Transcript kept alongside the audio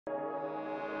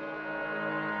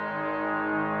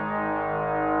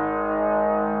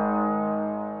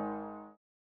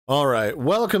Alright,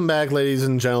 welcome back ladies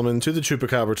and gentlemen to the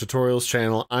Chupacabra Tutorials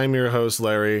channel. I'm your host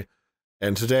Larry,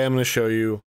 and today I'm going to show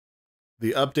you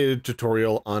the updated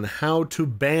tutorial on how to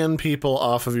ban people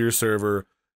off of your server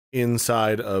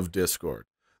inside of Discord.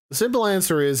 The simple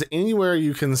answer is anywhere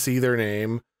you can see their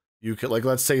name, you can, like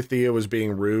let's say Theo is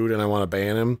being rude and I want to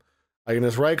ban him, I can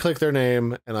just right click their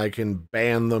name and I can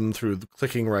ban them through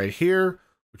clicking right here,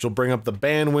 which will bring up the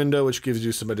ban window, which gives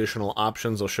you some additional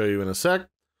options I'll show you in a sec.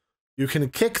 You can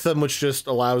kick them, which just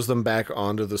allows them back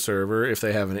onto the server if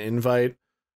they have an invite,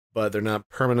 but they're not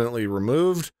permanently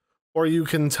removed. Or you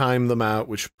can time them out,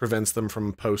 which prevents them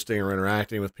from posting or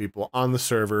interacting with people on the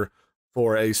server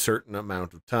for a certain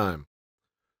amount of time.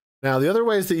 Now, the other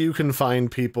ways that you can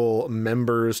find people,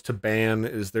 members to ban,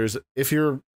 is if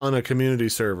you're on a community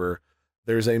server,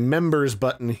 there's a members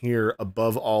button here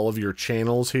above all of your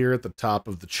channels here at the top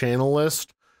of the channel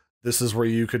list. This is where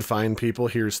you could find people.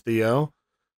 Here's Theo.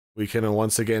 We can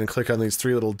once again click on these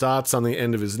three little dots on the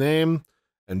end of his name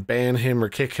and ban him or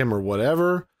kick him or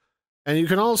whatever. And you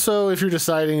can also, if you're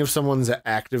deciding if someone's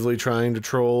actively trying to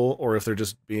troll or if they're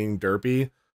just being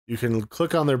derpy, you can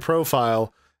click on their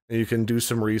profile and you can do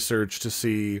some research to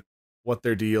see what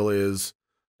their deal is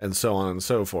and so on and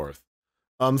so forth.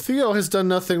 Theo has done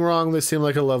nothing wrong. They seem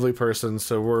like a lovely person,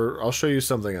 so I'll show you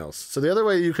something else. So the other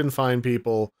way you can find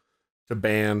people to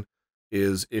ban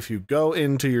is if you go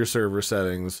into your server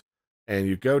settings and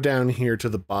you go down here to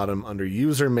the bottom under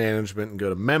user management and go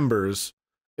to members.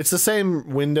 It's the same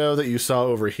window that you saw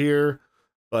over here,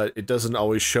 but it doesn't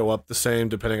always show up the same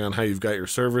depending on how you've got your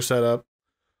server set up.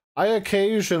 I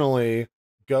occasionally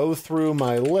go through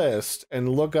my list and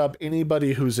look up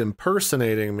anybody who's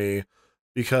impersonating me,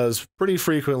 because pretty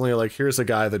frequently, like here's a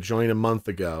guy that joined a month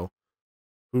ago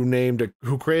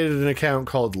who created an account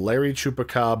called Larry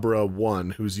Chupacabra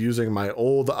 1, who's using my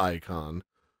old icon.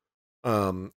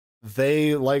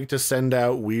 They like to send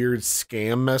out weird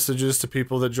scam messages to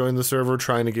people that join the server,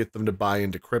 trying to get them to buy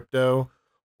into crypto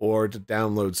or to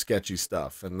download sketchy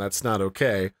stuff, and that's not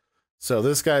okay. So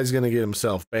this guy's going to get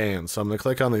himself banned. So I'm going to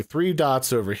click on the three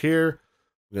dots over here.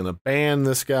 I'm going to ban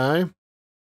this guy.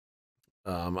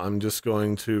 I'm just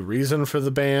going to reason for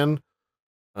the ban.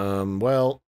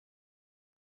 Well,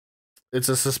 it's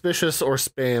a suspicious or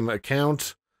spam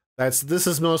account. This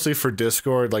is mostly for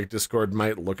Discord. Like Discord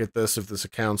might look at this if this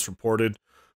account's reported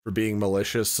for being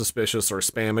malicious, suspicious, or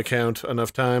spam account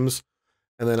enough times.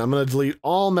 And then I'm going to delete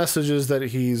all messages that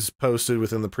he's posted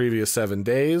within the previous 7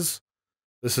 days.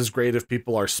 This is great if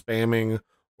people are spamming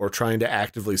or trying to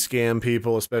actively scam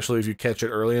people, especially if you catch it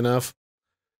early enough.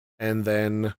 And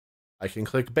then I can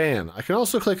click ban. I can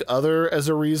also click other as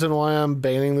a reason why I'm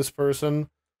banning this person.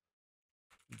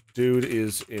 Dude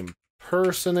is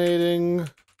impersonating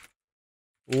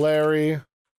Larry,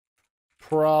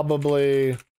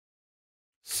 probably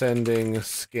sending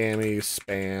scammy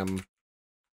spam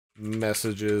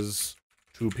messages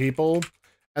to people.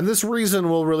 And this reason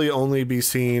will really only be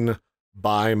seen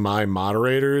by my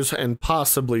moderators and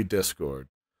possibly Discord.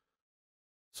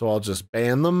 So I'll just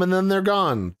ban them and then they're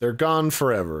gone. They're gone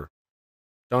forever.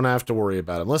 Don't have to worry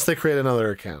about it unless they create another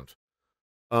account.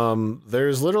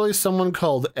 There's literally someone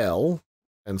called L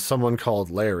and someone called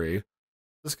Larry.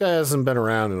 This guy hasn't been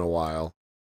around in a while,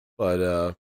 but,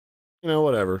 you know,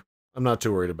 whatever. I'm not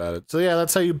too worried about it. So yeah,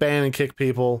 that's how you ban and kick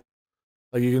people.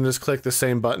 Like, you can just click the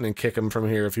same button and kick them from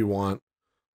here if you want.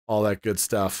 All that good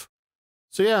stuff.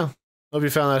 So yeah, hope you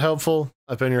found that helpful.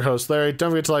 I've been your host, Larry.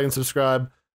 Don't forget to like and subscribe,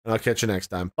 and I'll catch you next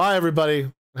time. Bye,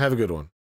 everybody. Have a good one.